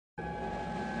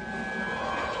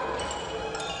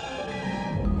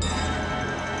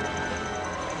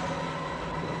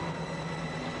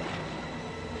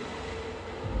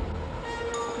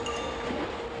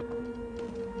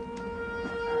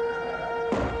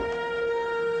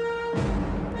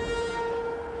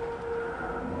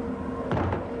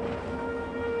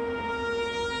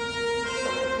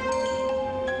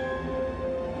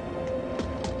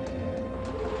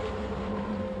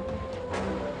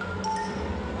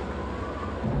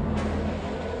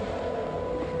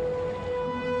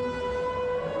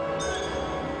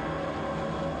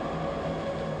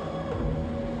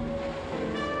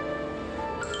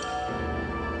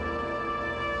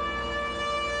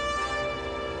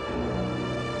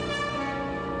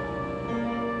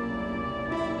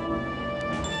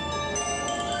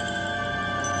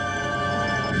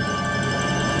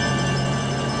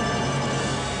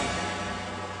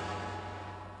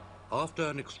After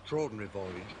an extraordinary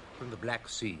voyage from the Black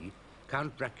Sea,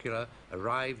 Count Dracula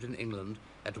arrived in England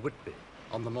at Whitby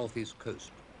on the northeast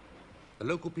coast. The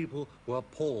local people were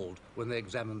appalled when they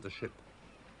examined the ship.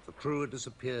 The crew had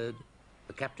disappeared,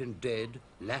 the captain dead,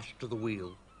 lashed to the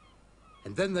wheel.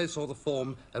 And then they saw the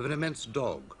form of an immense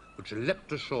dog, which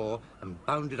leapt ashore and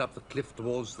bounded up the cliff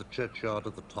towards the churchyard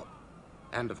at the top.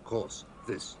 And, of course,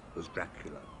 this was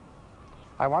Dracula.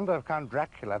 I wonder if Count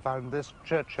Dracula found this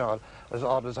churchyard as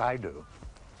odd as I do.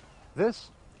 This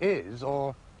is,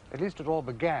 or at least it all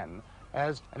began,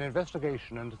 as an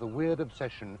investigation into the weird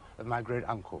obsession of my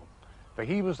great-uncle. For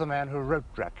he was the man who wrote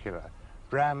Dracula,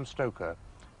 Bram Stoker,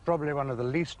 probably one of the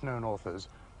least-known authors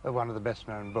of one of the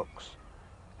best-known books.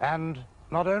 And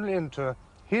not only into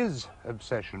his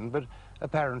obsession, but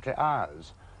apparently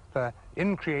ours. For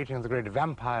in creating the great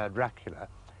vampire Dracula,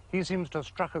 he seems to have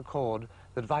struck a chord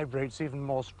that vibrates even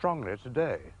more strongly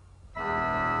today.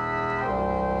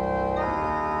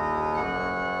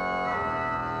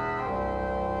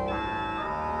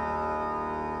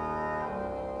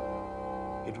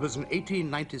 It was in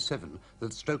 1897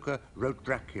 that Stoker wrote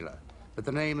Dracula, but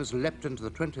the name has leapt into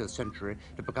the 20th century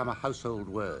to become a household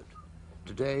word.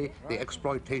 Today, the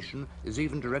exploitation is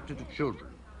even directed at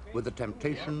children, with the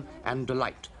temptation and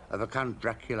delight of a Count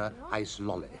Dracula ice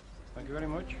lolly. Thank you very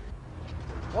much.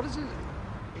 What does it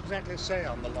exactly say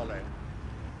on the lolly?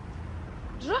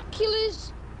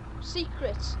 Dracula's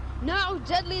secrets, now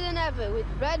deadlier than ever, with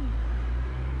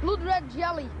blood-red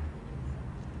jelly.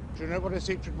 Do you know what his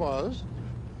secret was?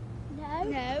 No.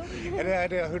 Any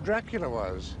idea who Dracula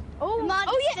was? Oh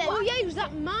yeah, he was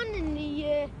that man in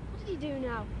the, what did he do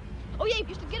now? Oh yeah, he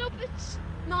used to get up at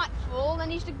nightfall,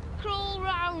 and he used to crawl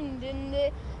round and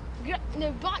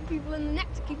bite people in the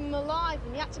neck to keep him alive,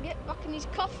 and he had to get back in his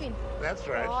coffin. That's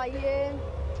right.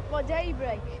 By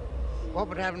daybreak. What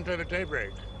would happen to him at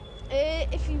daybreak?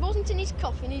 If he wasn't in his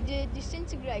coffin, he'd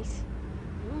disintegrate.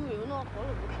 Ooh, not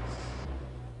horrible.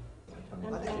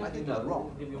 I think they're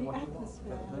wrong.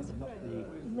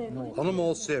 On a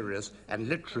more serious and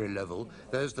literary level,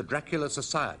 there's the Dracula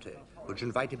Society, which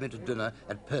invited me to dinner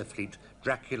at Purfleet,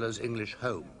 Dracula's English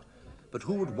home. But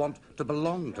who would want to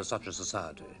belong to such a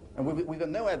society? And we've got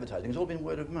no advertising. It's all been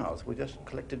word of mouth. We just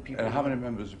collected people. How many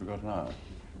members have we got now?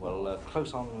 Well,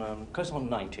 close on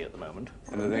 90 at the moment.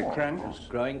 And are they cranks?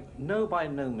 Growing? No, by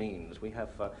no means. We have,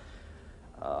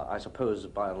 I suppose,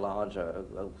 by and large,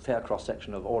 a fair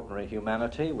cross-section of ordinary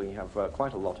humanity. We have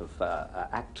quite a lot of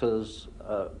actors,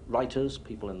 writers,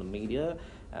 people in the media.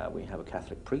 We have a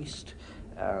Catholic priest,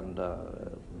 and,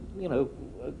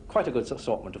 quite a good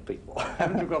assortment of people.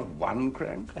 Haven't you got one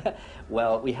crank?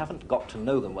 Well, we haven't got to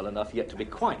know them well enough yet to be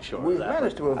quite sure We've of that.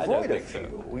 managed to avoid a so.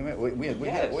 few. We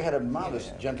had a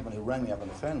marvelous gentleman who rang me up on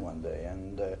the phone one day,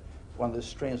 and one of the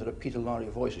strange sort of Peter Lorre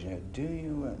voices, are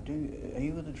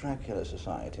you the Dracula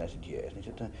Society? I said, yes. And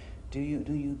he said, do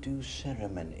you do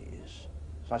ceremonies?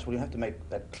 So I said, well, you have to make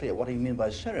that clear. What do you mean by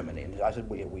ceremony? And I said,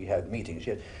 we have meetings.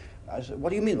 I said, what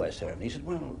do you mean by ceremony? He said,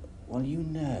 well, you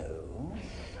know.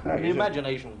 The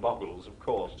imagination boggles, of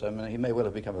course. So, I mean, he may well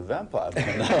have become a vampire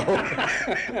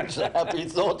now. It's a happy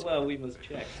thought. Well, we must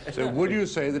check. So would you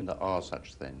say that there are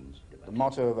such things? The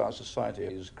motto of our society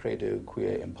is credo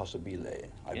quia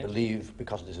impossibile. I believe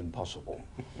because it is impossible.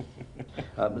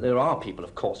 There are people,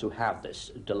 of course, who have this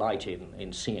delight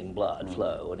in seeing blood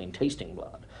flow and in tasting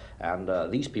blood.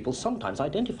 And these people sometimes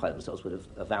identify themselves with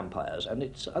vampires, and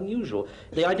it's unusual.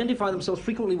 They identify themselves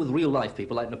frequently with real-life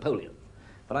people like Napoleon.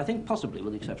 But I think possibly,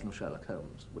 with the exception of Sherlock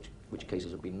Holmes, which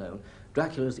cases have been known,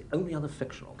 Dracula is the only other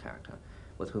fictional character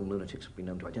with whom lunatics have been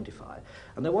known to identify.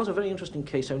 And there was a very interesting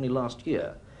case only last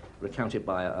year, recounted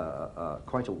by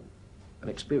quite an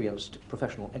experienced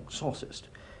professional exorcist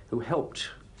who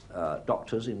helped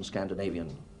doctors in a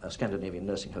Scandinavian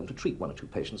nursing home to treat one or two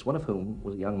patients, one of whom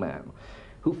was a young man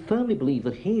who firmly believed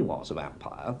that he was a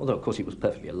vampire, although of course he was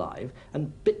perfectly alive,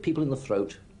 and bit people in the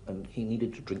throat, and he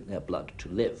needed to drink their blood to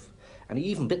live. And he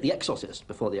even bit the exorcist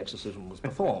before the exorcism was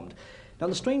performed. Now,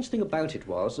 the strange thing about it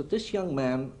was that this young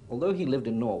man, although he lived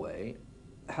in Norway,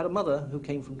 had a mother who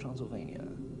came from Transylvania.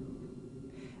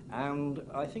 And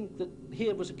I think that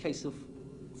here was a case of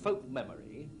folk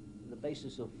memory, the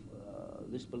basis of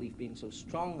this belief being so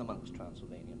strong amongst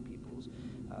Transylvanian peoples,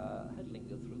 had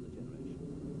lingered through the generation.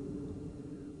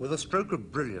 With a stroke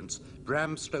of brilliance,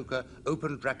 Bram Stoker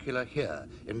opened Dracula here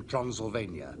in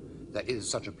Transylvania. There is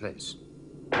such a place.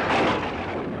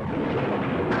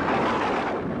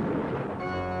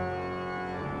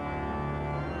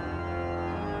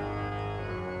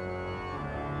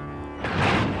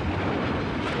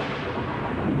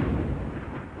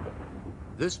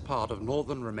 This part of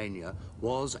northern Romania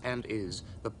was and is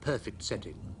the perfect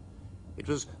setting. It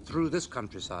was through this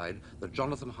countryside that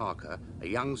Jonathan Harker, a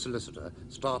young solicitor,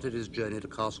 started his journey to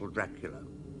Castle Dracula.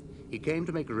 He came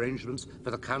to make arrangements for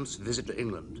the Count's visit to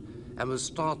England and was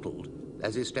startled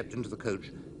as he stepped into the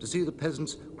coach to see the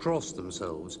peasants cross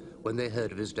themselves when they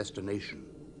heard of his destination.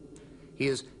 He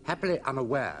is happily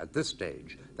unaware at this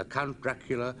stage that Count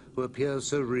Dracula, who appears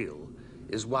so real,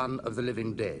 is one of the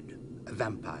living dead, a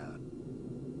vampire.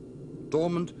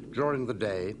 Dormant during the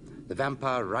day, the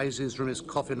vampire rises from his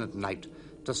coffin at night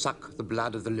to suck the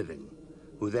blood of the living,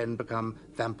 who then become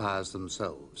vampires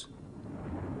themselves.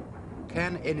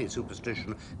 Can any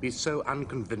superstition be so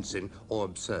unconvincing or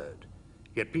absurd?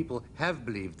 Yet people have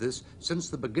believed this since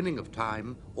the beginning of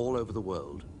time all over the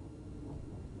world.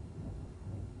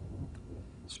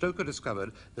 Stoker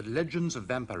discovered that legends of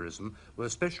vampirism were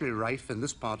especially rife in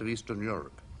this part of Eastern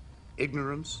Europe.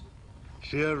 Ignorance,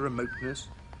 sheer remoteness,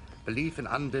 belief in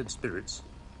undead spirits,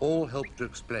 all helped to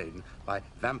explain why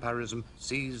vampirism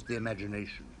seized the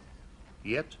imagination.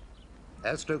 Yet,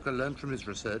 as Stoker learned from his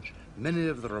research, many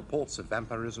of the reports of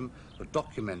vampirism were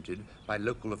documented by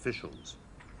local officials.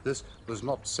 This was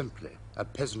not simply a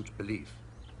peasant belief.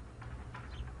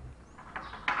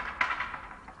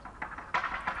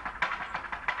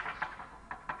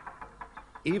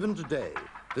 Even today,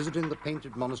 visiting the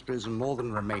painted monasteries in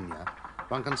northern Romania,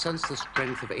 one can sense the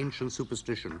strength of ancient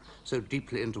superstition so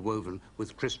deeply interwoven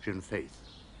with Christian faith.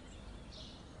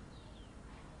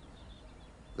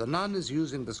 The nun is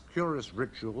using this curious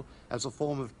ritual as a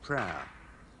form of prayer,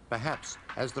 perhaps,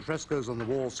 as the frescoes on the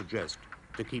wall suggest,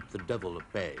 to keep the devil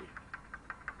at bay.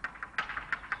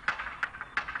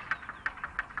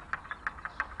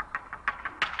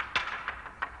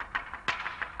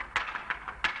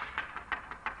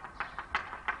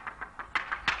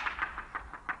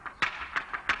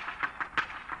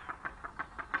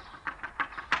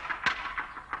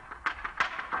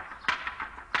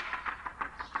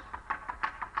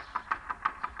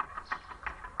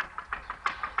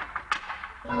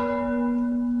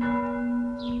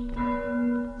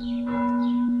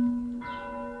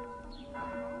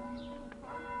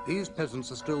 These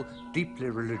peasants are still deeply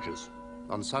religious.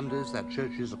 On Sundays, their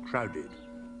churches are crowded.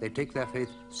 They take their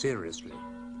faith seriously.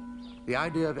 The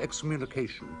idea of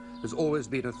excommunication has always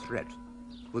been a threat,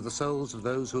 with the souls of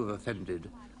those who have offended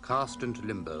cast into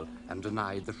limbo and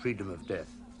denied the freedom of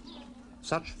death.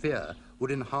 Such fear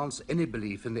would enhance any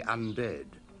belief in the undead.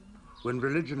 When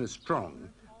religion is strong,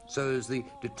 so is the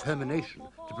determination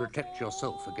to protect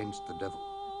yourself against the devil.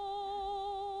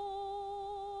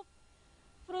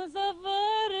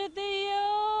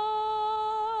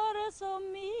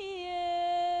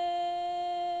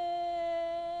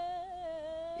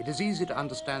 It is easy to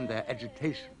understand their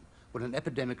agitation when an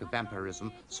epidemic of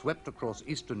vampirism swept across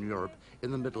Eastern Europe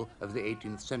in the middle of the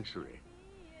 18th century.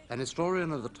 An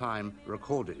historian of the time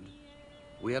recorded,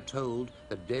 "We are told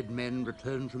that dead men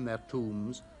return from their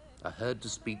tombs, are heard to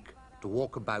speak, to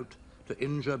walk about, to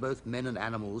injure both men and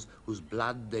animals whose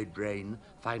blood they drain,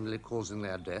 finally causing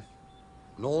their death.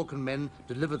 Nor can men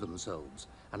deliver themselves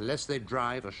unless they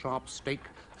drive a sharp stake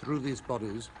through these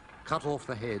bodies, cut off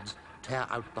the heads, tear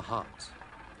out the hearts."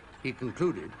 He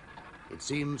concluded, "It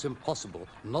seems impossible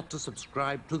not to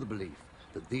subscribe to the belief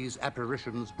that these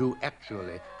apparitions do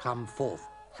actually come forth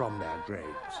from their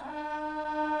graves."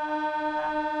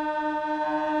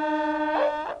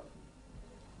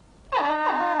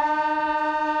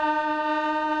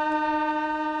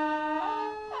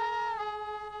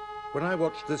 When I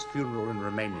watched this funeral in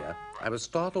Romania, I was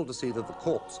startled to see that the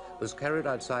corpse was carried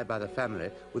outside by the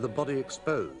family with the body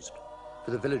exposed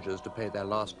for the villagers to pay their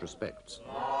last respects.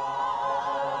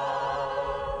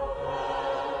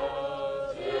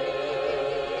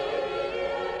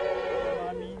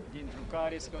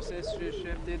 Care scosesc și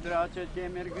șef de drace,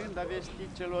 mergând a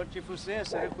vestit celor ce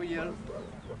fuseseră cu el.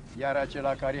 Iar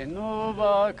acela care nu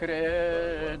va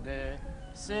crede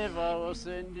se va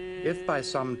osândi. If by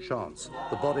some chance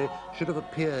the body should have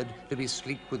appeared to be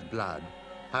sleek with blood,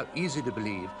 how easy to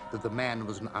believe that the man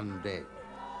was an undead.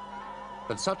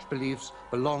 But such beliefs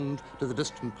belonged to the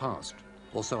distant past,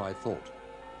 or so I thought,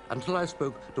 until I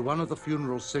spoke to one of the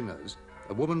funeral singers,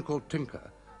 a woman called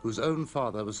Tinker, whose own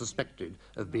father was suspected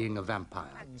of being a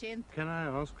vampire. Can I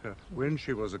ask her, when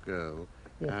she was a girl,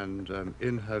 yes, and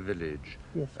in her village,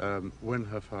 yes, when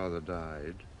her father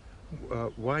died,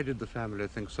 why did the family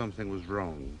think something was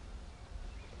wrong?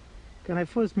 Când ai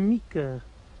fost mică,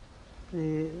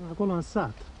 acolo în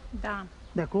sat, Da.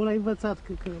 de acolo ai învățat,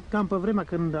 cam pe vremea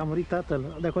când a murit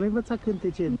tatăl, de acolo ai învățat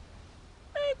cântece.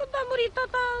 Păi, când a murit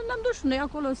tata, ne-am dus și noi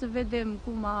acolo să vedem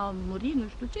cum a murit, nu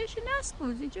știu ce, și ne-a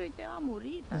spus, zice, uite, a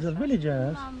murit, The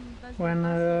villagers, when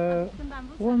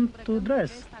want to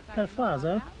dress their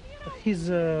father, his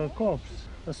corpse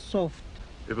was soft,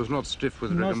 It was not stiff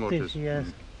with rigor not mortis. stiff, yes.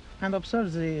 And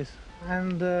observed this,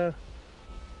 and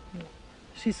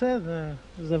she said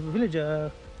the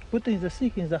villager putting the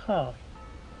stick in the heart.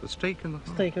 The stake in the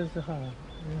heart? Stake in the heart,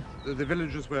 yes. The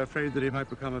villagers were afraid that he might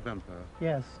become a vampire.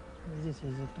 Yes, this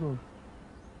is true.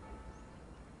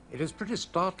 It is pretty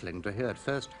startling to hear at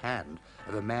first hand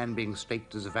of a man being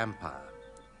staked as a vampire.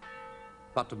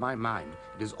 But to my mind,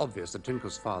 it is obvious that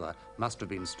Tinker's father must have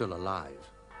been still alive.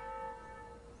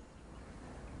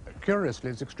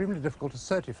 Curiously, it's extremely difficult to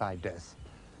certify death.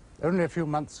 Only a few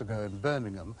months ago in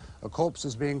Birmingham, a corpse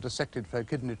was being dissected for a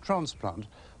kidney transplant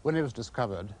when it was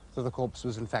discovered that the corpse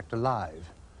was in fact alive.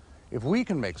 If we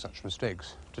can make such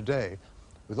mistakes today,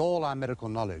 with all our medical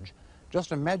knowledge,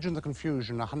 just imagine the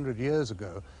confusion 100 years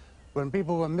ago when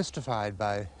people were mystified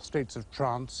by states of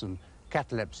trance and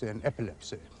catalepsy and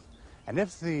epilepsy. And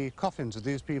if the coffins of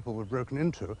these people were broken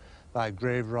into by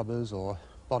grave robbers or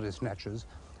body snatchers,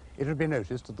 it would be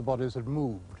noticed that the bodies had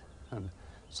moved, and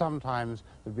sometimes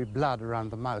there'd be blood around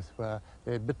the mouth where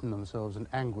they had bitten themselves in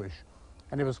anguish,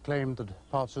 and it was claimed that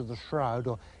parts of the shroud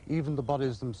or even the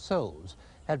bodies themselves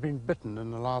had been bitten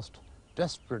in the last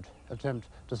desperate attempt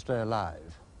to stay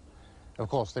alive. Of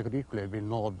course, they could equally have been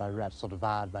gnawed by rats or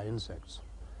devoured by insects.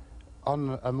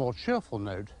 On a more cheerful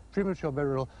note, premature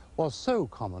burial was so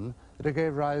common that it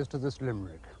gave rise to this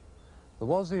limerick. There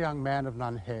was a young man of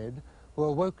Nunhead who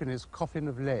awoke in his coffin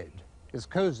of lead. "It's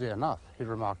cosy enough," he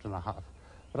remarked in a huff,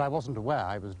 "but I wasn't aware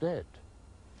I was dead."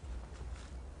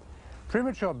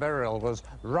 Premature burial was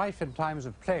rife in times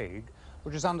of plague,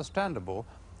 which is understandable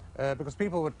because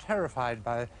people were terrified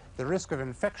by the risk of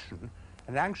infection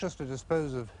and anxious to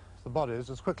dispose of the bodies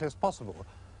as quickly as possible.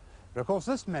 But of course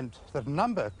this meant that a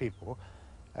number of people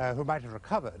who might have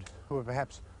recovered, who were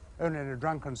perhaps only in a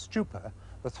drunken stupor,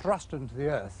 were thrust into the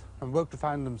earth and woke to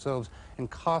find themselves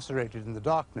incarcerated in the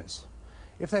darkness.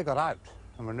 If they got out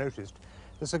and were noticed,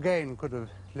 this again could have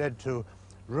led to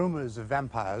rumors of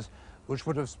vampires which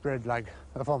would have spread like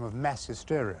a form of mass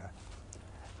hysteria.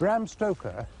 Bram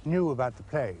Stoker knew about the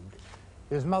plague.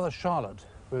 His mother Charlotte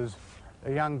was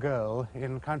a young girl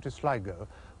in County Sligo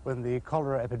when the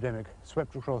cholera epidemic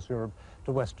swept across Europe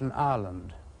to Western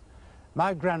Ireland.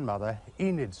 My grandmother,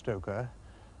 Enid Stoker,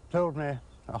 told me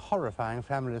a horrifying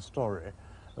family story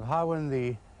of how when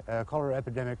the cholera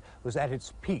epidemic was at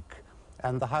its peak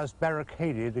and the house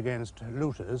barricaded against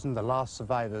looters and the last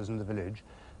survivors in the village,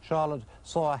 Charlotte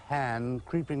saw a hand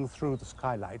creeping through the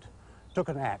skylight, took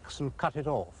an axe and cut it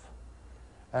off.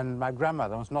 And my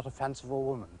grandmother was not a fanciful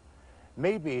woman.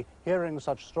 Maybe hearing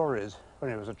such stories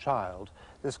when he was a child,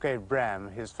 this gave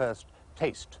Bram his first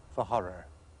taste for horror.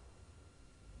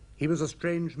 He was a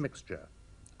strange mixture,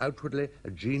 outwardly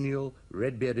a genial,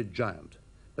 red-bearded giant,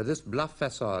 but this bluff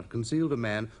facade concealed a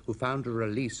man who found a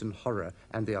release in horror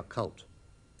and the occult.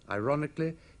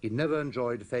 Ironically, he never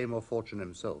enjoyed fame or fortune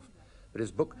himself, but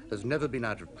his book has never been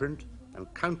out of print,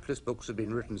 and countless books have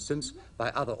been written since by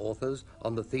other authors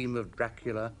on the theme of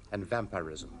Dracula and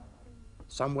vampirism.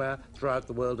 Somewhere throughout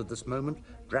the world at this moment,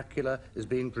 Dracula is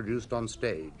being produced on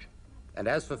stage. And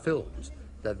as for films,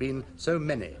 there have been so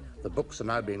many, the books are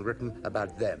now being written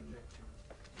about them.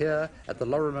 Here at the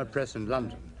Lorimer Press in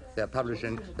London, they're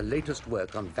publishing the latest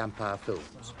work on vampire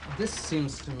films. This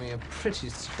seems to me a pretty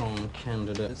strong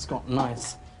candidate. It's got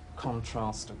nice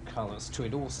contrast of colours to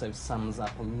it. Also sums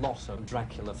up a lot of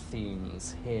Dracula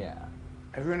themes here.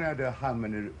 Have you any idea how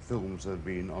many films there have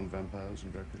been on vampires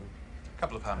and Dracula? A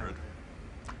couple of hundred.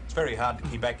 It's very hard to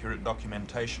keep accurate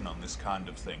documentation on this kind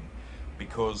of thing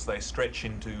because they stretch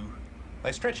into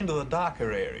the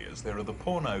darker areas. There are the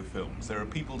porno films, there are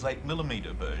people's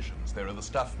 8mm versions, there are the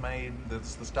stuff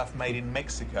made in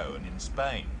Mexico and in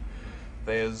Spain.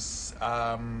 There's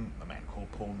a man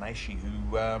called Paul Naschy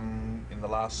who, in the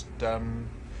last,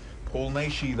 Paul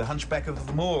Naschy, the Hunchback of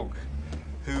the Morgue,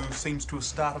 who seems to have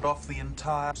started off the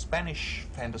entire Spanish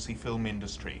fantasy film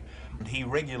industry. And he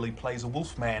regularly plays a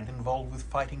wolfman involved with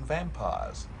fighting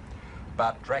vampires.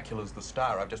 But Dracula's the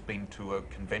star. I've just been to a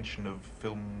convention of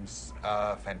films,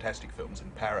 fantastic films in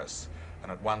Paris,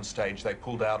 and at one stage they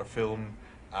pulled out a film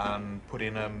and put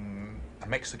in a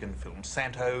Mexican film,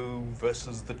 Santo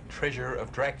versus the Treasure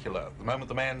of Dracula. The moment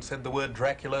the man said the word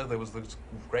Dracula, there was this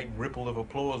great ripple of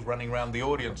applause running around the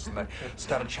audience, and they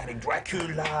started chanting,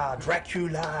 "Dracula,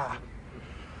 Dracula!"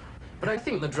 But I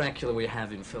think the Dracula we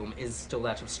have in film is still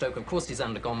that of Stoker. Of course, he's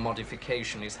undergone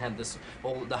modification. He's had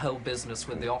the whole business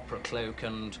with the opera cloak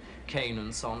and Kane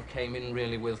and so on came in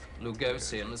really with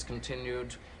Lugosi and has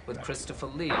continued with Christopher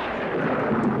Lee.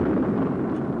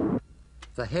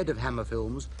 The head of Hammer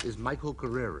Films is Michael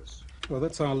Carreras. Well,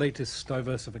 that's our latest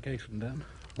diversification, Dan.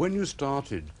 When you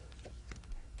started,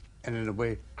 and in a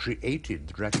way created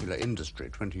the Dracula industry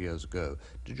 20 years ago,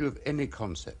 did you have any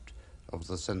concept of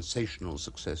the sensational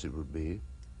success it would be?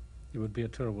 It would be a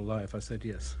terrible lie if I said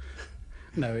yes.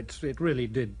 No, it really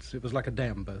did. It was like a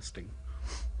dam bursting.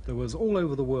 There was all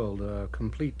over the world a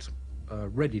complete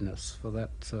readiness for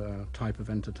that type of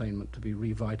entertainment to be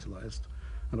revitalized.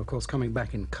 And of course, coming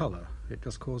back in colour, it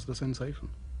just caused a sensation.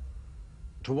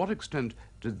 To what extent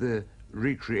did the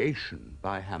recreation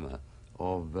by Hammer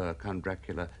of Count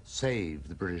Dracula save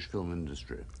the British film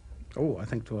industry? Oh, I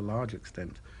think to a large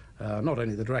extent. Not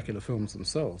only the Dracula films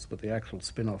themselves, but the actual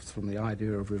spin-offs from the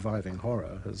idea of reviving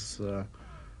horror has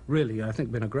really, I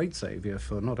think, been a great saviour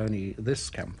for not only this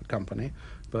company,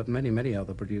 but many, many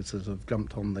other producers have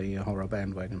jumped on the horror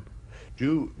bandwagon.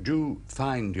 Do you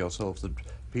find yourself that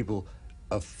people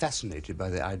are fascinated by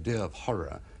the idea of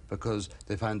horror because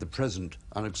they find the present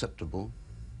unacceptable?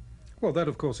 Well, that,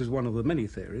 of course, is one of the many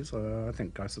theories. I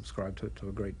think I subscribe to it to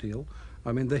a great deal.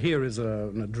 I mean, here is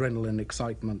an adrenaline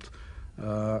excitement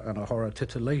and a horror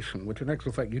titillation, which in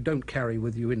actual fact you don't carry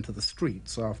with you into the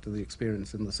streets after the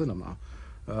experience in the cinema.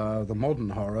 The modern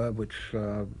horror, which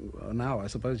now I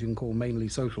suppose you can call mainly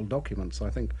social documents, I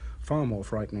think far more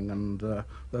frightening, and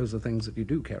those are things that you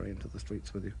do carry into the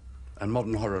streets with you. And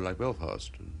modern horror like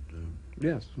Belfast?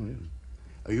 Yes, yes.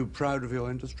 Are you proud of your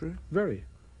industry? Very.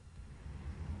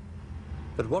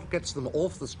 But what gets them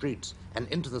off the streets and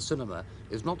into the cinema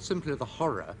is not simply the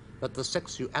horror, but the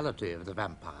sexuality of the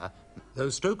vampire. Though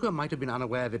Stoker might have been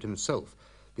unaware of it himself,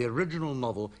 the original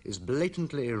novel is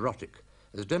blatantly erotic,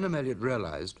 as Denham Elliott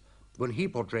realized when he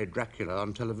portrayed Dracula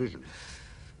on television.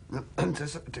 And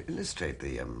to illustrate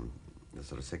the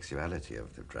sort of sexuality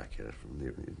of the Dracula,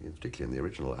 particularly in the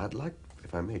original, I'd like,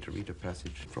 if I may, to read a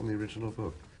passage from the original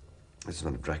book. This is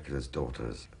one of Dracula's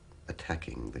daughters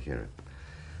attacking the hero.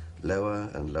 Lower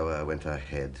and lower went her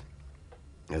head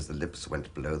as the lips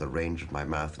went below the range of my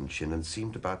mouth and chin and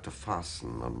seemed about to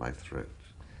fasten on my throat.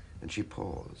 And she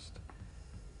paused,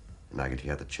 and I could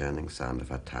hear the churning sound of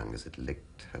her tongue as it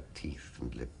licked her teeth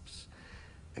and lips.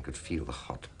 I could feel the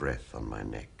hot breath on my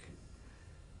neck.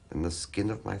 Then the skin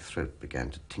of my throat began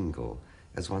to tingle,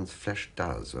 as one's flesh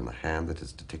does when the hand that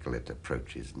is to tickle it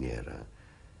approaches nearer,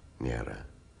 nearer.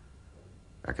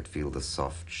 I could feel the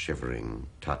soft, shivering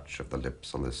touch of the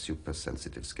lips on the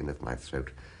super-sensitive skin of my throat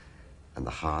and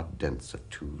the hard dents of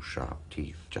two sharp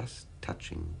teeth just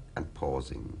touching and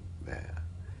pausing there.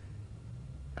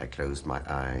 I closed my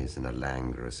eyes in a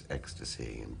languorous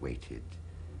ecstasy and waited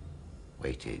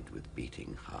with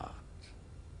beating heart.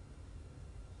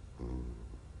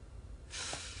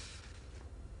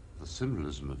 The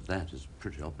symbolism of that is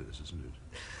pretty obvious, isn't it?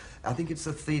 I think it's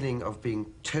the feeling of being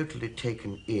totally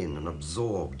taken in and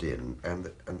absorbed in, and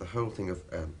the whole thing of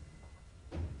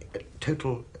a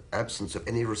total absence of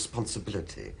any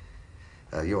responsibility.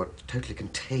 You're totally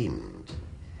contained,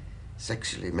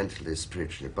 sexually, mentally,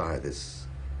 spiritually, by this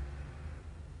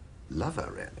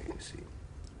lover, really, you see.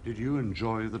 Did you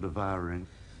enjoy the devouring?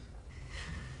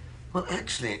 Well,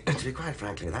 actually, to be quite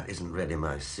frankly, that isn't really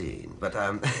my scene, but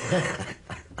I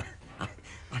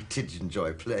did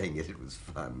enjoy playing it. It was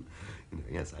fun. You know,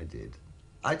 yes, I did.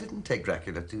 I didn't take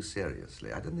Dracula too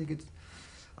seriously. I don't think it's...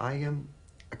 I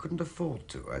couldn't afford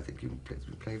to. I think you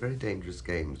play very dangerous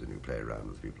games when you play around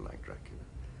with people like Dracula.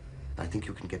 I think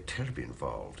you can get terribly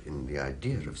involved in the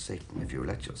idea of Satan if you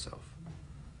let yourself.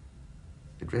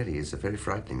 It really is very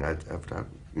frightening. I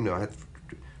had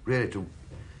really to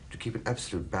keep an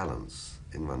absolute balance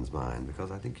in one's mind, because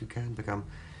I think you can become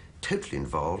totally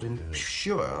involved in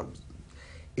pure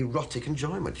erotic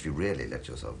enjoyment if you really let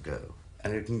yourself go.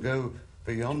 And it can go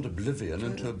beyond oblivion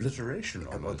into obliteration.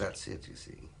 Well, that's it, you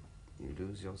see. You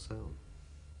lose your soul,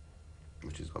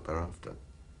 which is what they're after.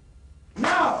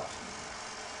 Now!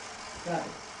 Got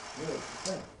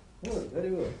it. Good, very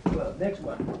good. Well, next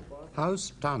one. How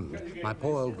stunned my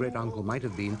poor old great-uncle might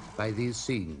have been by these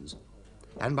scenes,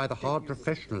 and by the hard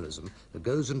professionalism that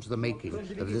goes into the making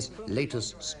of this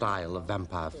latest style of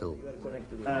vampire film.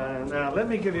 Now, let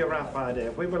me give you a rough idea.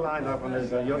 If we were lined up on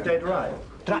this, you're dead right.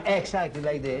 Try exactly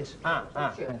like this.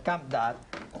 And come that,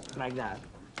 like that.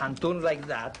 And turn like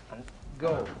that, and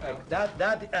go. Like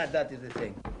that is the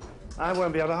thing. I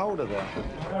won't be able to hold her there.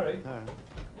 Hurry.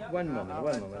 One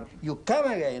moment. You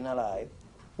come again alive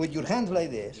with your hands like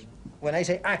this when I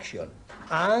say action.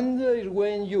 And is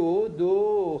when you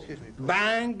do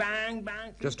bang, bang,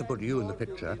 bang. Just to put you in the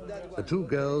picture, the two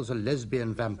girls are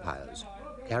lesbian vampires,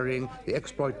 carrying the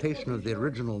exploitation of the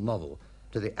original novel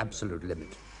to the absolute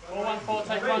limit. 414,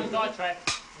 take one, die track.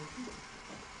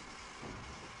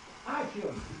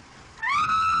 Action!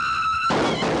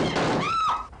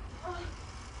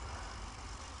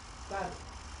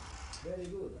 Very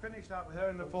good. finished that with her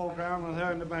in the foreground and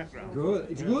her in the background. Good.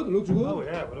 It's good. Looks good. Oh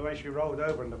yeah, but the way she rolled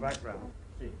over in the background.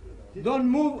 Don't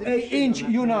move an inch,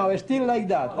 you now. Still like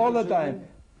that, all the time.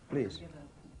 Please.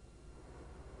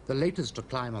 The latest to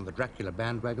climb on the Dracula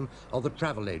bandwagon are the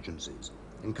travel agencies,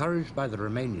 encouraged by the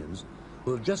Romanians,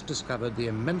 who have just discovered the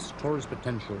immense tourist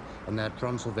potential on their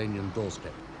Transylvanian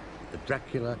doorstep, the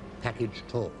Dracula Package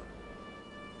Tour.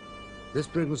 This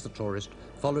brings the tourist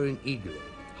following eagerly,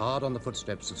 hard on the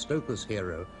footsteps of Stoker's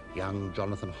hero, young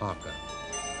Jonathan Harker.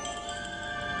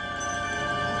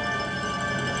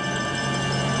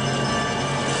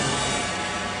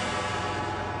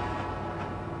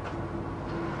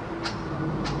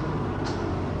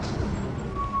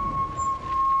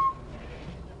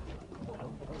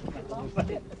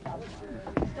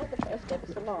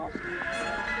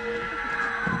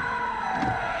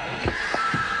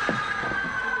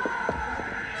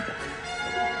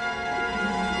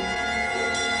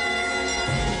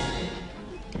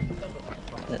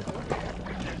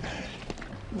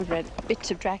 We've read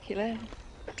bits of Dracula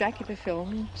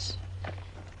films,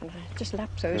 and I just lap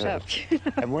those up.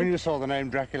 And when you saw the name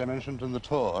Dracula mentioned in the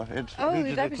tour, it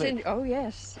Oh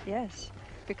yes, yes,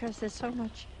 because there's so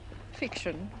much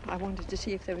fiction. I wanted to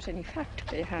see if there was any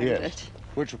fact behind it.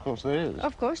 Which, of course, there is.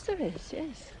 Of course there is,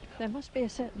 yes. There must be a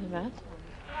certain amount.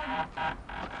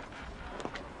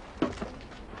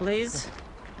 Please,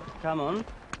 come on.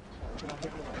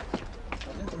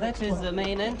 That is the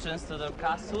main entrance to the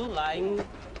castle, lying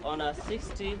on a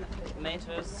 60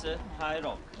 meters high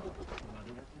rock.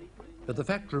 But the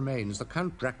fact remains that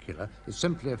Count Dracula is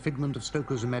simply a figment of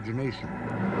Stoker's imagination.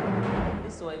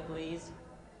 This way, please.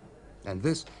 And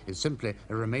this is simply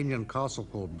a Romanian castle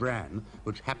called Bran,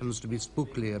 which happens to be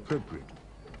spookily appropriate.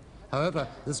 However,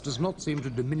 this does not seem to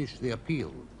diminish the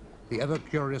appeal. The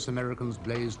ever-curious Americans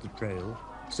blazed the trail.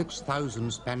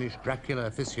 6,000 Spanish Dracula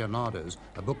aficionados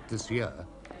are booked this year,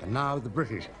 and now the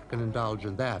British can indulge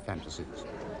in their fantasies.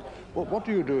 Well, what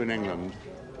do you do in England?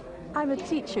 I'm a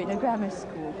teacher in a grammar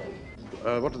school.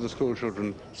 What did the school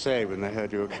children say when they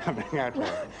heard you were coming out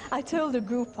here? I told a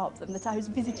group of them that I was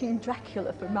visiting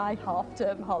Dracula for my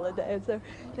half-term holiday, so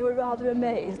they were rather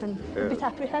amazed and a bit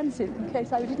apprehensive in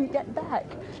case I didn't get back.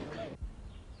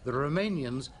 The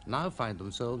Romanians now find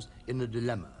themselves in a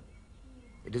dilemma.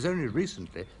 It is only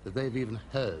recently that they've even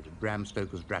heard of Bram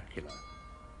Stoker's Dracula,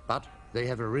 but they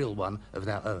have a real one of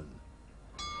their own.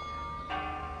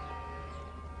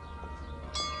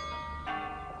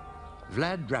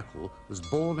 Vlad Dracul was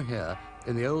born here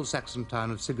in the old Saxon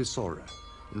town of Sighisoara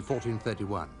in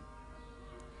 1431.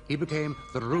 He became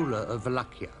the ruler of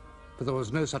Wallachia, for there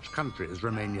was no such country as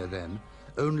Romania then,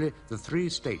 only the three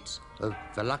states of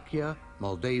Wallachia,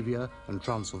 Moldavia, and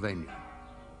Transylvania.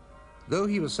 Though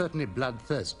he was certainly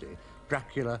bloodthirsty,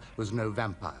 Dracula was no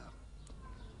vampire.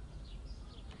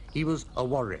 He was a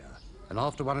warrior, and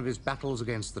after one of his battles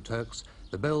against the Turks,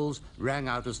 the bells rang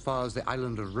out as far as the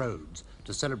island of Rhodes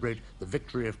to celebrate the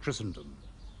victory of Christendom.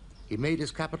 He made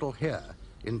his capital here,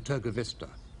 in Târgu.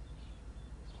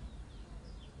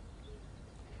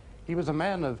 He was a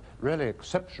man of really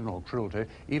exceptional cruelty,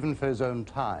 even for his own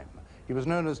time. He was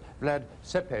known as Vlad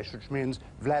Țepeș, which means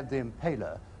Vlad the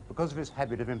Impaler, because of his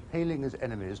habit of impaling his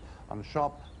enemies on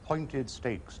sharp, pointed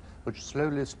stakes, which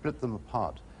slowly split them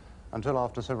apart, until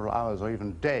after several hours or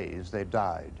even days they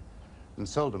died. And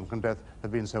seldom can death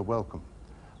have been so welcome.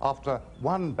 After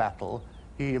one battle,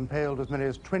 he impaled as many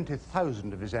as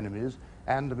 20,000 of his enemies,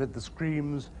 and amid the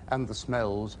screams and the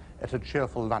smells, ate a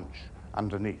cheerful lunch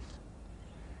underneath.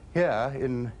 Here,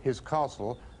 in his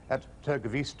castle at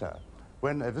Târgu,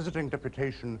 when a visiting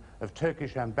deputation of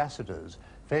Turkish ambassadors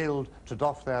failed to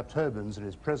doff their turbans in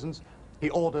his presence, he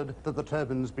ordered that the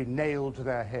turbans be nailed to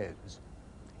their heads.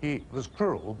 He was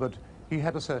cruel, but he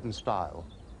had a certain style.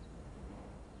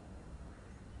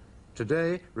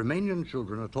 Today, Romanian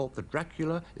children are taught that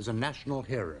Dracula is a national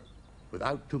hero,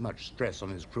 without too much stress on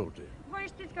his cruelty. Voi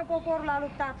știți că poporul a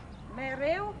luptat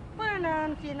mereu până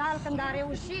în final, când a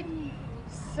reușit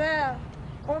să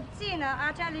obțină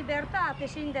acea libertate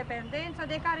și independență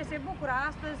de care se bucură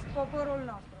astăzi poporul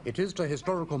nostru. It is to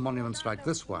historical monuments like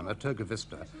this one at Târgu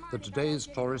that today's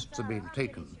tourists are being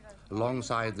taken,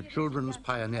 alongside the Children's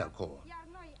Pioneer Corps.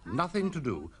 Nothing to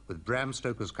do with Bram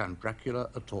Stoker's Count Dracula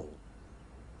at all.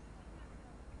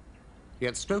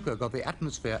 Yet Stoker got the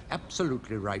atmosphere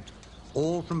absolutely right,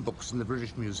 all from books in the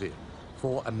British Museum,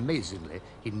 for, amazingly,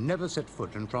 he never set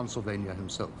foot in Transylvania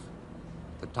himself.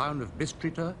 The town of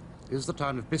Bistrița is the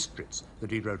town of Bistritz that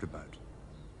he wrote about.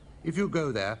 If you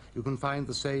go there, you can find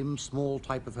the same small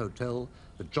type of hotel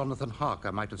that Jonathan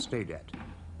Harker might have stayed at.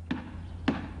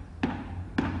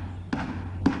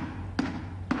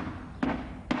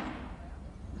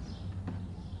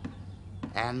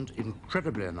 and,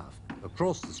 incredibly enough,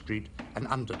 across the street, an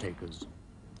undertaker's.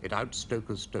 It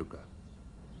outstokers Stoker.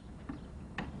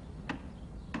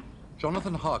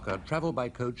 Jonathan Harker travelled by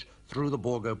coach through the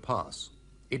Borgo Pass.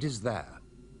 It is there,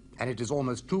 and it is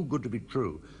almost too good to be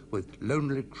true, with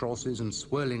lonely crosses and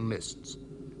swirling mists.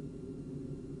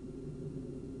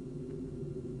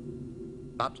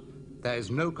 But there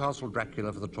is no Castle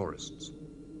Dracula for the tourists.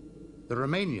 The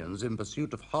Romanians, in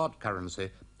pursuit of hard currency,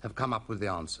 have come up with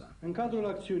the answer. În cadrul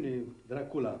acțiunii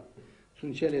Dracula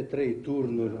sunt cele 3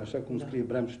 turnuri, așa cum scrie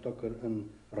Bram Stoker în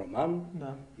roman.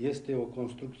 Da. Este o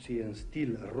construcție în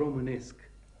stil românesc.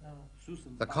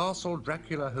 The Castle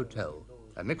Dracula Hotel,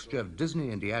 a mixture of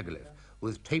Disney and Diaghilev,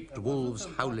 with taped wolves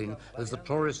howling as the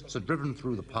tourists are driven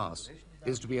through the pass,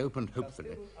 is to be opened,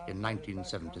 hopefully, in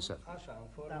 1977.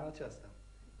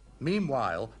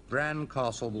 Meanwhile, Bran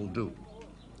Castle will do.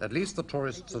 At least the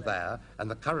tourists are there, and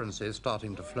the currency is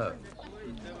starting to flow.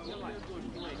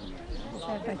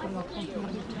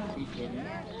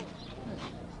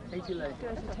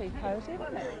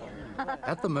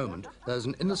 At the moment, there's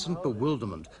an innocent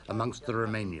bewilderment amongst the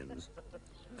Romanians.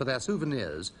 For their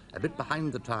souvenirs, a bit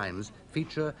behind the times,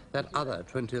 feature that other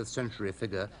 20th century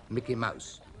figure, Mickey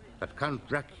Mouse. But Count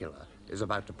Dracula is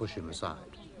about to push him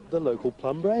aside. The local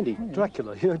plum brandy,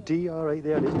 Dracula, DR8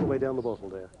 there, it is all the way down the bottle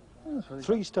there.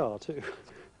 3-star too.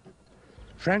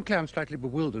 Frankly, I'm slightly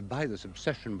bewildered by this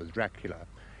obsession with Dracula.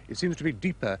 It seems to be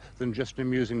deeper than just an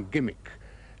amusing gimmick.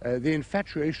 The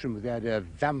infatuation with the idea of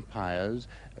vampires,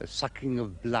 sucking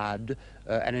of blood,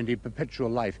 and indeed perpetual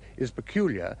life is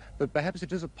peculiar, but perhaps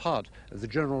it is a part of the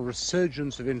general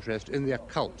resurgence of interest in the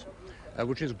occult,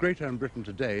 which is greater in Britain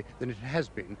today than it has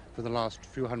been for the last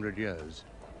few hundred years.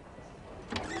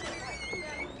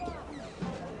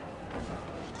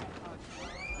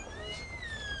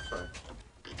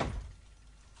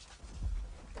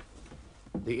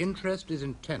 The interest is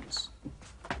intense.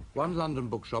 One London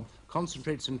bookshop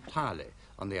concentrates entirely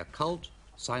on the occult,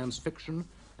 science fiction,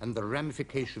 and the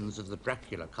ramifications of the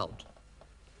Dracula cult,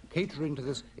 catering to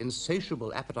this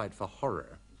insatiable appetite for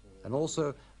horror, and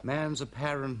also man's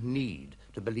apparent need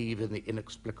to believe in the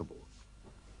inexplicable.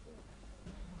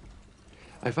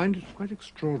 I find it quite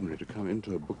extraordinary to come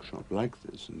into a bookshop like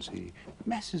this and see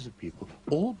masses of people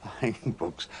all buying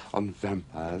books on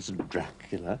vampires and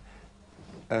Dracula.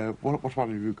 What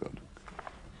one have you got?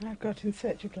 I've got In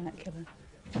Search of Dracula.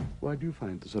 Why do you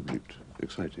find the subject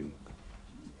exciting?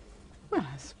 Well,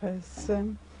 I suppose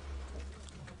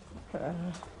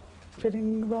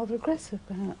feeling rather aggressive,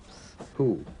 perhaps.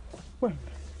 Who? Well,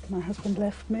 my husband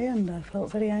left me and I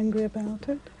felt very angry about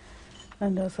it.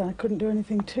 And as I couldn't do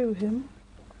anything to him,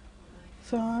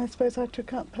 so I suppose I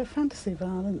took up fantasy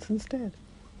violence instead.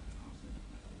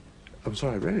 I'm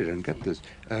sorry, I really don't get this.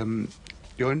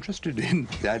 You're interested in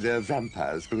the idea of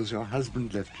vampires because your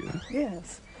husband left you?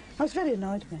 Yes. I was very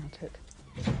annoyed about it.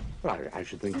 Well, I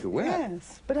should think you were.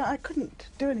 Yes, but I couldn't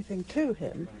do anything to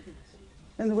him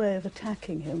in the way of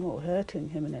attacking him or hurting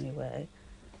him in any way.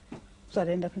 So I'd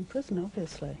end up in prison,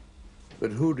 obviously.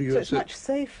 But who do you... So it's much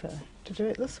safer to do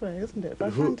it this way, isn't it,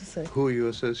 by fantasy? Who are you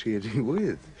associating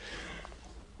with?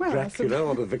 Well, Dracula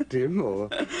or the victim, or...?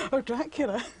 Oh,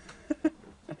 Dracula.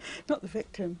 Not the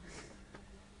victim.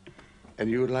 And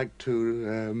you would like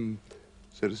to,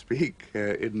 so to speak,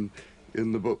 in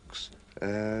the books,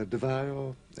 devour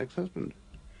your ex-husband?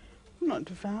 Not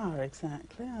devour,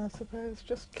 exactly. I suppose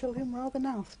just kill him rather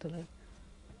nastily.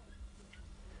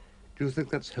 Do you think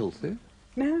that's healthy?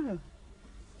 No.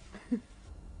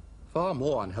 Far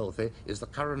more unhealthy is the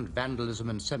current vandalism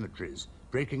in cemeteries,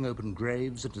 breaking open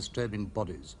graves and disturbing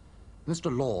bodies.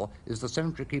 Mr. Law is the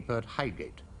cemetery keeper at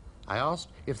Highgate. I asked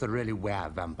if there really were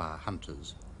vampire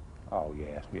hunters. Oh,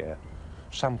 yeah.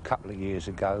 Some couple of years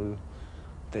ago,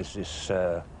 there's this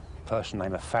person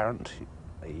named Farson.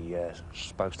 He's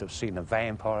supposed to have seen a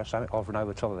vampire or something hovering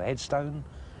over top of a headstone.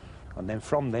 And then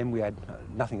from them, we had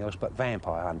nothing else but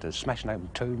vampire hunters, smashing open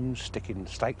tombs, sticking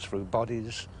stakes through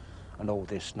bodies, and all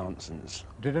this nonsense.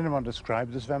 Did anyone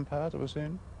describe this vampire that was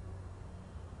seen?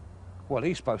 Well,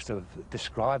 he's supposed to have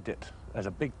described it as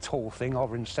a big, tall thing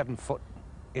hovering 7 foot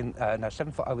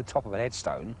 7 foot over the top of a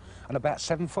headstone and about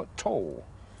 7 foot tall.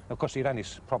 Of course, he'd only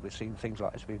probably seen things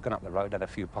like this. We'd gone up the road, had a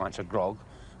few pints of grog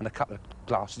and a couple of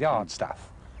glass yard stuff.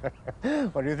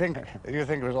 What do you think? Do you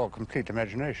think it was all complete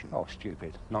imagination? Oh,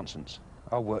 stupid. Nonsense.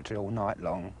 I worked it all night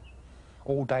long.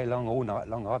 All day long, all night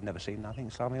long. I've never seen nothing,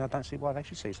 so I mean, I don't see why they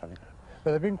should see something.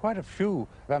 But there have been quite a few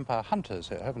vampire hunters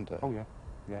here, haven't there? Oh,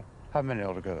 yeah. How many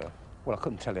altogether? Well, I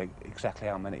couldn't tell you exactly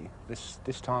how many.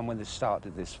 This time when they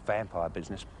started this vampire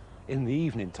business, in the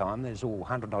evening time, there's all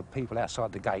 100-odd people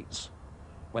outside the gates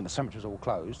when the cemetery's all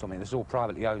closed. I mean, this is all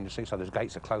privately owned, you see, so those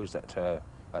gates are closed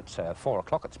at 4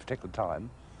 o'clock at this particular time.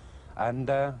 And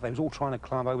they was all trying to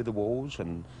climb over the walls,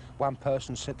 and one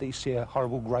person said they see a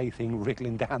horrible grey thing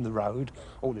wriggling down the road,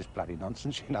 all this bloody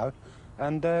nonsense, you know,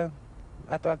 and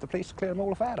had to have the police to clear them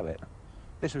all off out of it.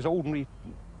 This was ordinary,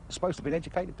 supposed to be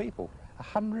educated people.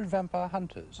 100 vampire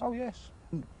hunters? Oh, yes.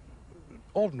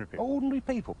 Ordinary people? Ordinary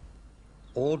people.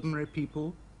 Ordinary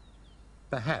people?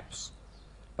 Perhaps,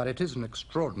 but it is an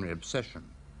extraordinary obsession.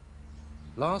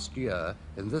 Last year,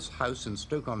 in this house in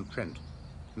Stoke-on-Trent,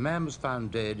 a man was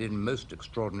found dead in most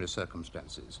extraordinary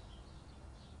circumstances.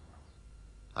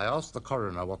 I asked the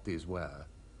coroner what these were.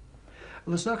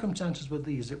 Well, the circumstances were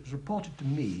these. It was reported to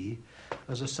me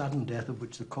as a sudden death of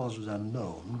which the cause was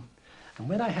unknown. And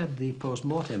when I had the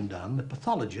post-mortem done, the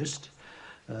pathologist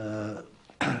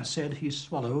said he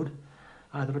swallowed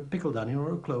either a pickled onion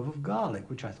or a clove of garlic,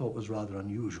 which I thought was rather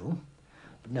unusual.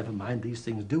 But never mind, these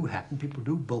things do happen. People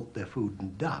do bolt their food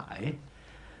and die.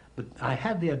 But I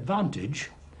had the advantage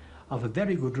of a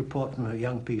very good report from a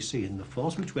young PC in the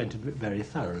force, which went into it very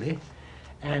thoroughly,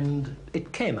 and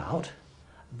it came out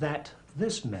that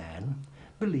this man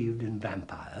believed in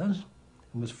vampires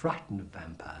and was frightened of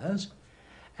vampires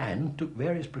and took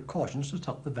various precautions to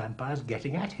stop the vampires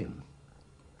getting at him.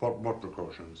 What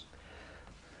precautions?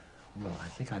 Well, I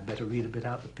think I'd better read a bit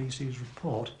out the PC's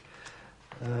report,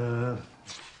 or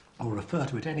refer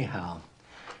to it anyhow.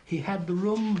 He had the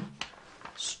room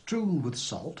strewn with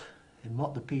salt in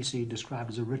what the PC described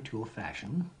as a ritual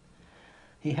fashion.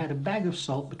 He had a bag of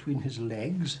salt between his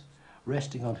legs,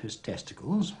 resting on his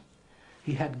testicles.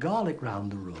 He had garlic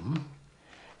round the room,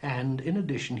 and in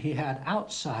addition he had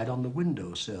outside on the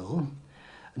windowsill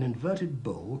an inverted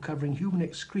bowl covering human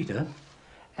excreta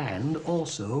and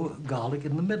also garlic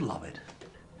in the middle of it.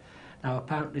 Now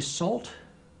apparently salt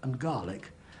and garlic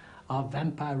are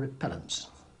vampire repellents.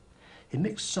 He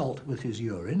mixed salt with his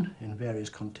urine in various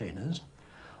containers,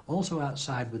 also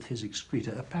outside with his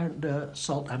excreta,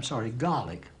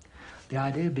 garlic. The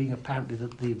idea being apparently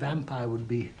that the vampire would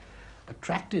be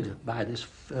attracted by this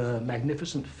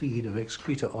magnificent feed of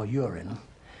excreta or urine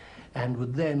and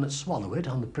would then swallow it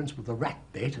on the principle of the rat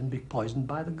bait and be poisoned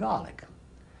by the garlic.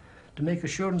 To make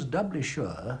assurance doubly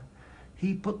sure,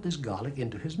 he put this garlic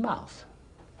into his mouth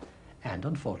and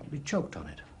unfortunately choked on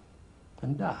it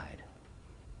and died.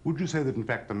 Would you say that in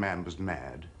fact the man was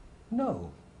mad?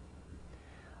 No.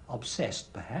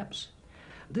 Obsessed, perhaps.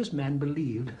 This man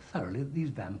believed thoroughly that these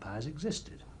vampires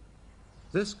existed.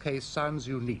 This case sounds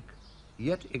unique,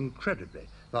 yet incredibly,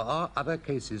 there are other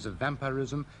cases of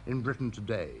vampirism in Britain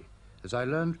today, as I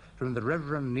learned from the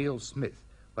Reverend Neil Smith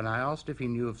when I asked if he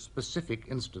knew of specific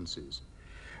instances.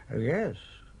 Oh, yes,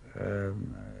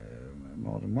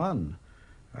 more than one.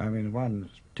 I mean, one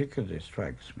particularly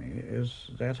strikes me is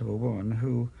that of a woman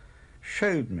who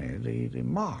showed me the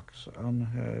marks on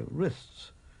her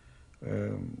wrists,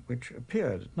 which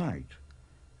appeared at night,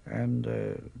 and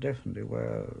definitely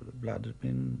where the blood had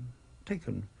been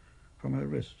taken from her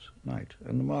wrists at night,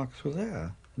 and the marks were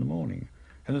there in the morning.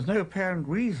 And there's no apparent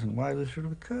reason why this should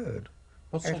have occurred.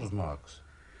 What sort of marks?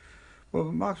 Well,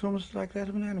 marks almost like that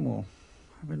of an animal.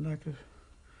 I mean, like a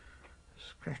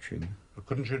scratching. But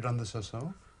couldn't she have done this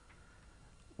herself?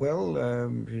 Well,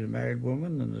 she's a married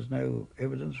woman, and there's no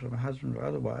evidence from her husband or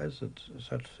otherwise that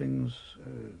such things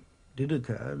did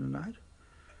occur in the night.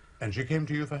 And she came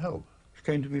to you for help? She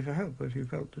came to me for help, but she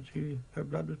felt that her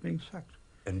blood was being sucked.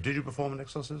 And did you perform an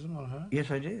exorcism on her?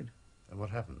 Yes, I did. And what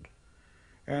happened?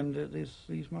 And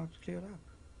these marks cleared up.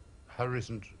 How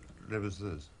recently was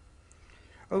this?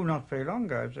 Oh, not very long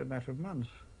ago. It's a matter of months.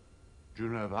 Do you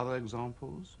know of other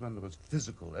examples when there was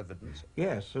physical evidence?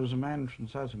 Yes, there was a man from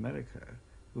South America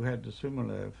who had a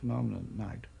similar phenomenon at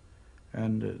night,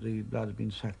 and the blood had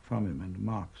been sucked from him and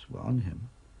marks were on him,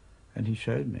 and he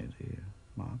showed me the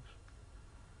marks.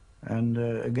 And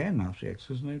again, after the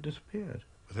exorcism, they disappeared.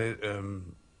 Were they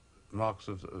marks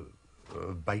of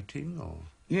biting, or...?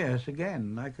 Yes,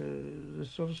 again, like this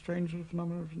sort of strange little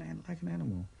phenomenon of like an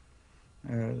animal.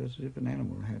 As if an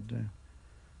animal had,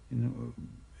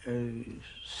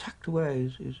 sucked away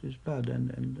his blood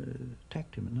and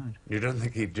attacked him at night. You don't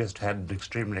think he'd just had an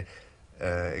extremely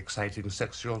exciting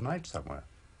sexual night somewhere?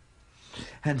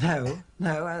 No,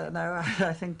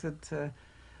 I think that,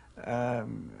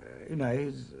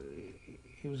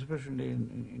 he was sufficiently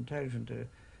intelligent to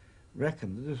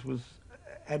reckon that this was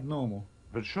abnormal.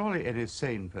 But surely any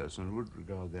sane person would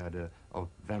regard the idea of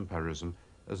vampirism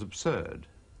as absurd.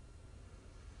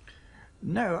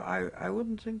 No, I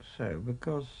wouldn't think so,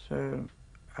 because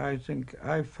I think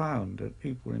I've found that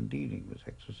people in dealing with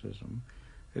exorcism,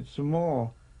 it's the more,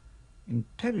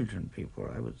 intelligent people,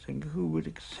 I would think, who would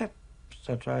accept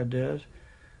such ideas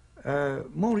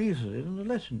more easily than the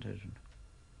less intelligent,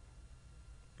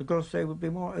 because they would be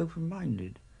more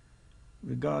open-minded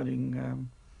regarding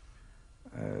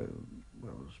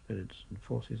well, spirits and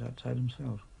forces outside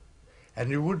themselves. And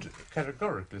you would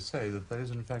categorically say that there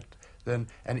is, in fact, then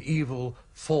an evil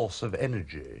force of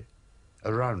energy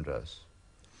around us,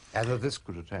 and that this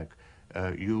could attack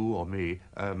you or me,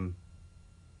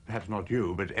 perhaps not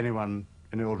you, but anyone,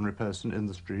 any ordinary person in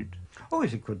the street? Oh,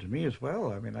 yes, it could to me as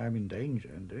well. I mean, I'm in danger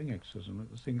and doing exorcism, that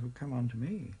the thing could come on to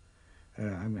me.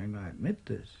 I mean, I admit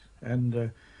this.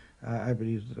 And I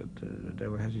believe that the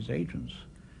devil has his agents,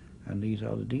 and these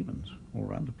are the demons all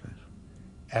around the place.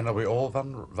 And are we all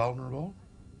vulnerable?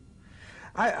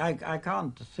 I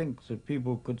can't think that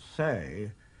people could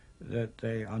say that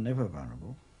they are never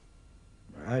vulnerable.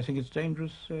 I think it's a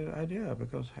dangerous idea,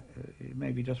 because it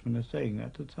may be just when they're saying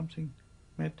that something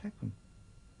may attack them.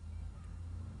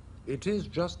 It is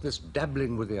just this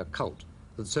dabbling with the occult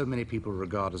that so many people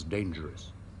regard as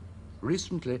dangerous.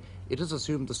 Recently, it has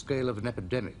assumed the scale of an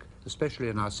epidemic, especially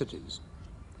in our cities.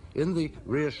 In the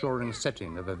reassuring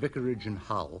setting of a vicarage in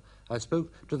Hull, I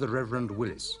spoke to the Reverend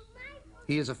Willis.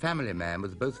 He is a family man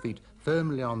with both feet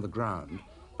firmly on the ground,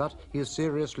 but he is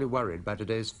seriously worried by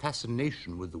today's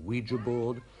fascination with the Ouija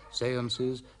board,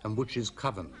 seances, and witches'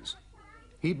 covens.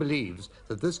 He believes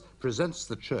that this presents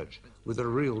the church with a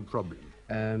real problem.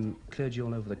 Clergy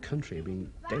all over the country have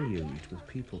been deluged with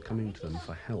people coming to them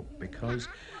for help because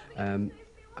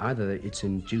either it's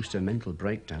induced a mental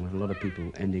breakdown with a lot of people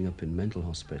ending up in mental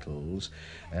hospitals,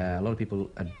 a lot of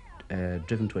people are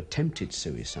driven to attempted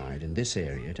suicide in this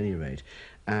area at any rate,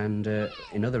 and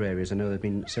in other areas I know there have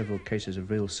been several cases of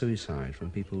real suicide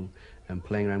from people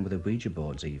playing around with the Ouija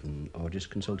boards even, or just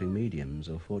consulting mediums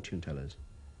or fortune tellers.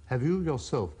 Have you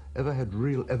yourself ever had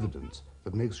real evidence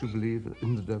that makes you believe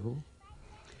in the devil?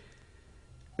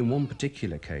 In one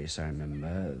particular case, I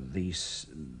remember,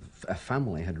 a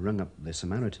family had rung up the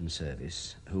Samaritan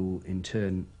service, who in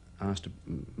turn asked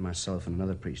myself and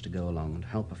another priest to go along and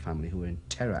help a family who were in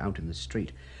terror out in the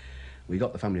street. We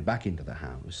got the family back into the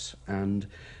house, and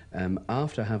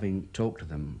after having talked to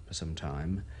them for some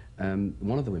time,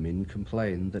 one of the women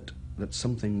complained that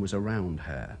something was around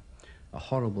her, a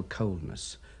horrible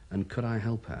coldness, and could I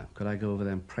help her? Could I go over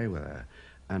there and pray with her?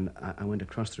 And I went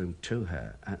across the room to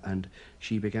her, and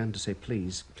she began to say,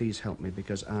 please help me,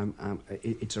 because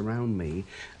it's around me.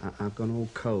 I've gone all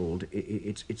cold.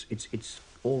 It's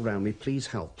all around me. Please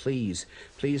help. Please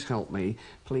help me.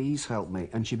 Please help me.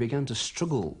 And she began to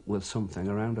struggle with something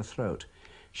around her throat.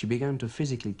 She began to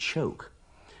physically choke.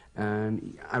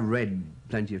 And I read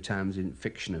plenty of times in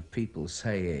fiction of people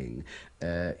saying,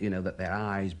 that their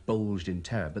eyes bulged in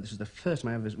terror. But this was the first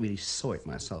time I ever really saw it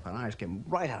myself. Her eyes came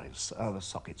right out of the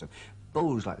sockets and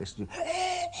bulged like this.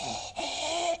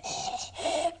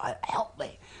 Help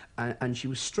me. And she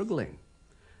was struggling.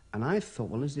 And I thought,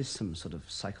 well, is this some sort of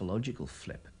psychological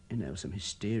flip? Some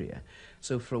hysteria.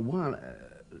 So for a while,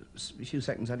 a few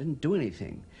seconds, I didn't do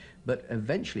anything. But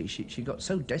eventually, she got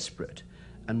so desperate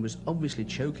and was obviously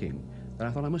choking that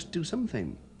I thought I must do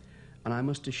something, and I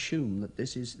must assume that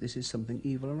this is something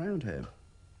evil around her.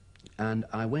 And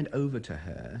I went over to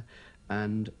her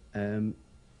and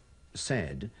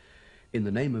said, in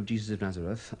the name of Jesus of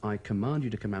Nazareth, I command you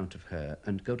to come out of her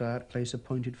and go to that place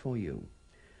appointed for you.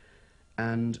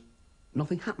 And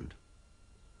nothing happened.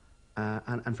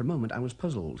 And for a moment I was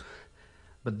puzzled.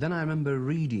 But then I remember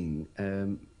reading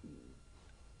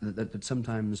that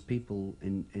sometimes people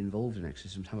involved in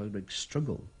exorcisms have a big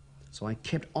struggle. So I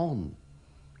kept on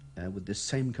with this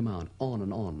same command, on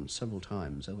and on, several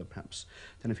times, over perhaps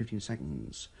 10 or 15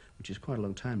 seconds, which is quite a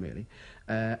long time, really.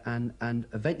 And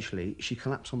eventually, she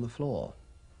collapsed on the floor.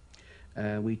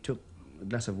 We took a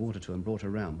glass of water to her and brought her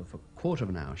around, but for a quarter of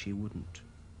an hour, she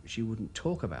wouldn't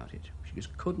talk about it. She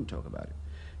just couldn't talk about it.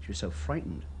 She was so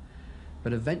frightened.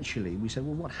 But eventually we said,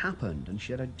 well, what happened? And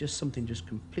she said, something just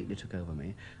completely took over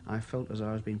me. I felt as though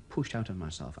I was being pushed out of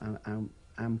myself.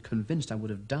 I'm convinced I would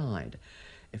have died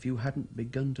if you hadn't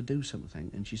begun to do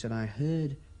something. And she said, I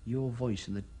heard your voice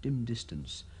in the dim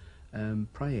distance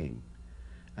praying.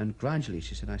 And gradually,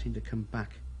 she said, I seemed to come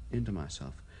back into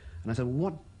myself. And I said,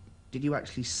 what did you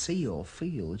actually see or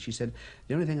feel? And she said,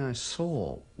 the only thing I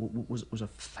saw was a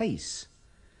face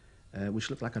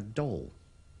which looked like a doll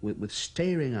with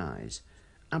staring eyes,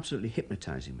 absolutely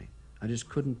hypnotizing me. I just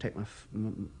couldn't take my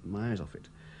eyes off it.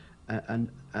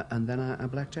 And then I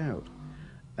blacked out.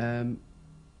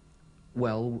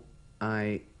 Well,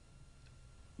 I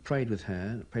prayed with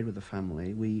her, prayed with the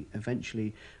family. We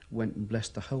eventually went and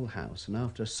blessed the whole house. And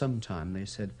after some time, they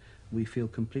said, we feel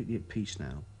completely at peace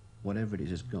now. whatever it is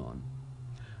has gone.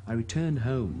 I returned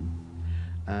home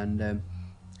and,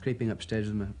 creeping upstairs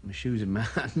with my shoes in my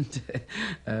hand,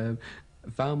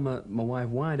 found my wife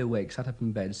wide awake, sat up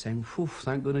in bed saying, "Phew,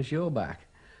 thank goodness you're back."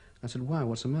 I said, "Why,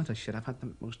 what's the matter?" She said, "I've had the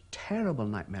most terrible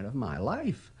nightmare of my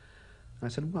life." And I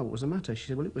said, "Well, what was the matter?" She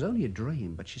said, "Well, it was only a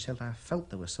dream, but she said, I felt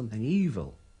there was something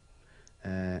evil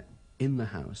in the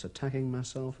house attacking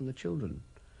myself and the children."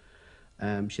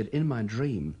 She said, "In my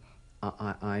dream,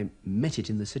 I met it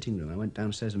in the sitting room. I went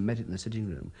downstairs and met it in the sitting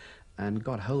room and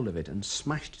got hold of it and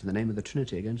smashed it in the name of the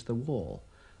Trinity against the wall,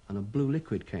 and a blue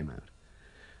liquid came out.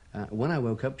 When I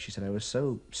woke up," she said, "I was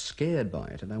so scared by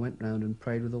it, and I went round and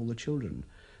prayed with all the children,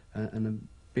 and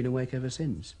I've been awake ever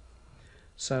since."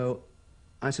 So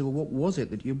I said, "Well, what was it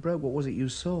that you broke? What was it you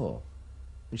saw?"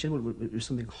 And she said, "Well, it was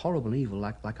something horrible and evil,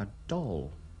 like a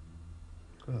doll."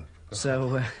 Good.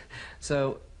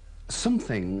 So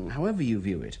something, however you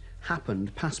view it,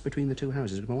 happened, passed between the two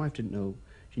houses. My wife didn't know.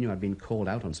 She knew I'd been called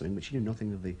out on something, but she knew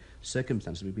nothing of the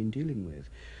circumstances we'd been dealing with.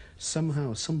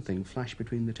 Somehow something flashed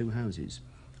between the two houses,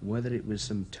 whether it was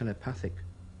some telepathic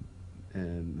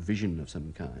vision of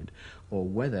some kind, or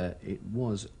whether it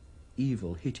was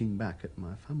evil hitting back at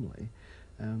my family,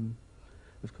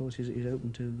 of course, is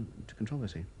open to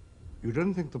controversy. You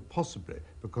don't think that possibly,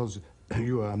 because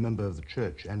you are a member of the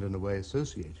church and in a way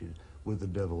associated with the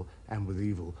devil and with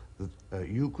evil, that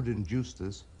you could induce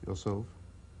this yourself?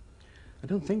 I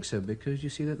don't think so, because you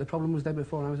see that the problem was there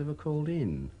before I was ever called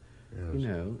in. Yes. You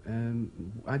know,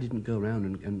 I didn't go around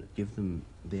and give them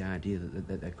the idea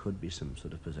that there could be some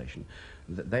sort of possession.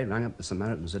 They rang up the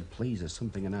Samaritan and said, "Please, there's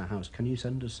something in our house. Can you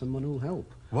send us someone who'll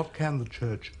help?" What can the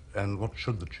church and what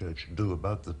should the church do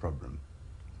about the problem?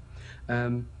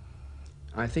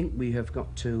 I think we have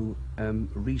got to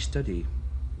restudy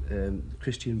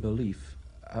Christian belief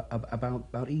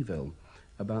about evil,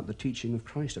 about the teaching of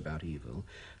Christ about evil.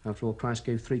 After all, Christ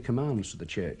gave 3 commands to the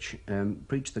church: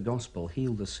 preach the gospel,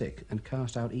 heal the sick, and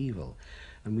cast out evil.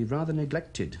 And we've rather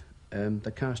neglected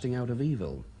the casting out of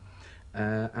evil.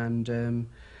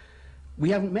 We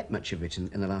haven't met much of it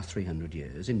in the last 300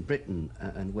 years. In Britain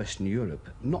and Western Europe,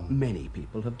 not many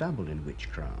people have dabbled in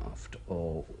witchcraft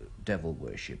or devil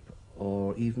worship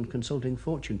or even consulting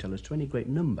fortune tellers to any great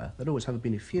number. There always have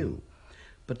been a few.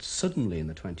 But suddenly in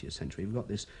the 20th century, we've got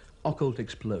this occult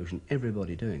explosion,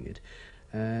 everybody doing it,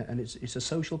 and it's a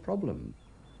social problem.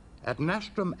 At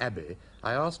Nashram Abbey,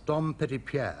 I asked Dom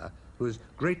Petitpierre, who is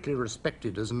greatly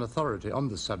respected as an authority on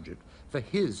the subject, for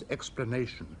his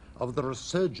explanation of the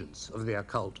resurgence of the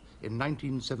occult in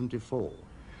 1974.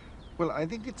 Well, I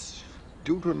think it's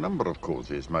due to a number of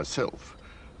causes myself.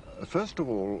 First of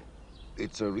all,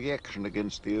 it's a reaction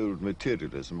against the old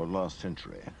materialism of last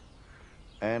century,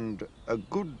 and a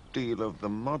good deal of the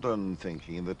modern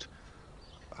thinking that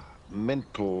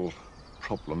mental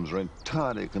problems are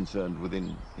entirely concerned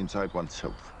inside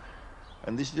oneself.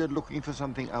 And this is looking for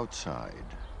something outside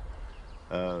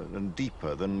and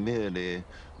deeper than merely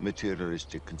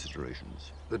materialistic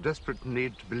considerations. The desperate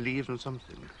need to believe in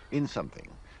something. In something.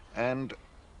 And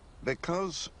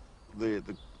because the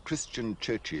Christian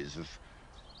churches have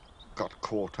got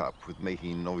caught up with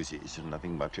making noises and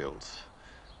nothing much else,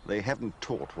 they haven't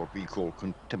taught what we call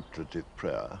contemplative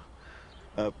prayer.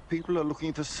 People are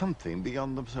looking for something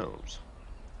beyond themselves.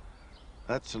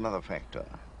 That's another factor.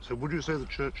 So would you say the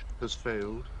church has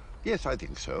failed? Yes, I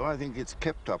think so. I think it's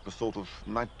kept up a sort of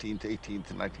 19th,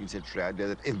 18th and 19th century idea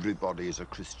that everybody is a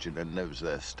Christian and knows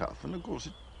their stuff. And of course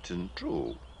it isn't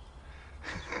true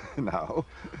now.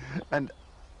 And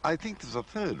I think there's a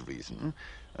third reason,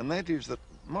 and that is that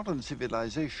modern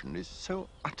civilization is so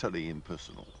utterly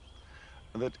impersonal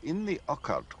that in the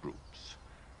occult groups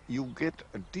you get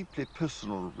a deeply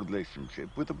personal relationship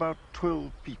with about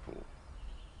 12 people.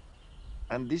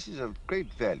 And this is of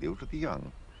great value to the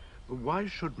young. Why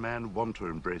should man want to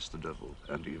embrace the devil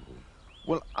and evil?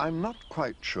 Well, I'm not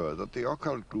quite sure that the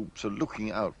occult groups are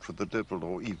looking out for the devil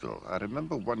or evil. I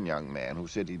remember one young man who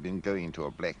said he'd been going to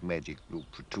a black magic group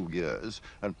for 2 years,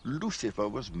 and Lucifer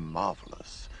was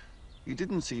marvelous. He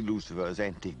didn't see Lucifer as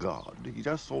anti-God. He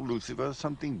just saw Lucifer as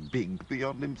something big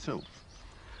beyond himself.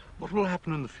 What will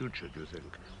happen in the future, do you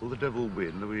think? Will the devil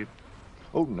win?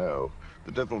 Oh, no.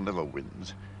 The devil never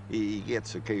wins. He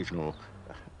gets occasional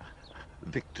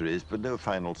victories, but no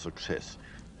final success.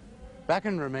 Back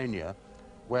in Romania,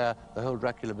 where the whole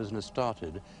Dracula business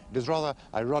started, it is rather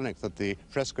ironic that the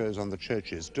frescoes on the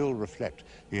churches still reflect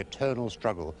the eternal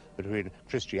struggle between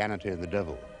Christianity and the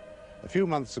devil. A few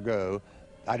months ago,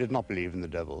 I did not believe in the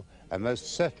devil, and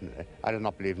most certainly I did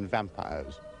not believe in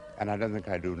vampires, and I don't think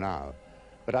I do now.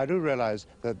 But I do realize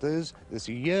that there's this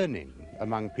yearning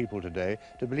among people today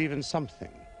to believe in something.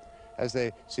 as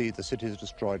they see the cities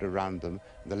destroyed around them,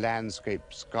 the landscape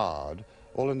scarred,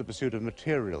 all in the pursuit of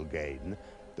material gain,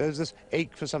 there's this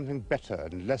ache for something better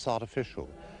and less artificial,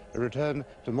 a return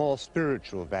to more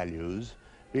spiritual values,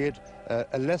 be it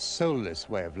a less soulless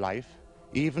way of life,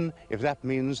 even if that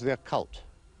means the occult.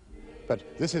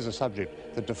 But this is a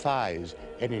subject that defies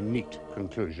any neat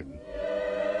conclusion.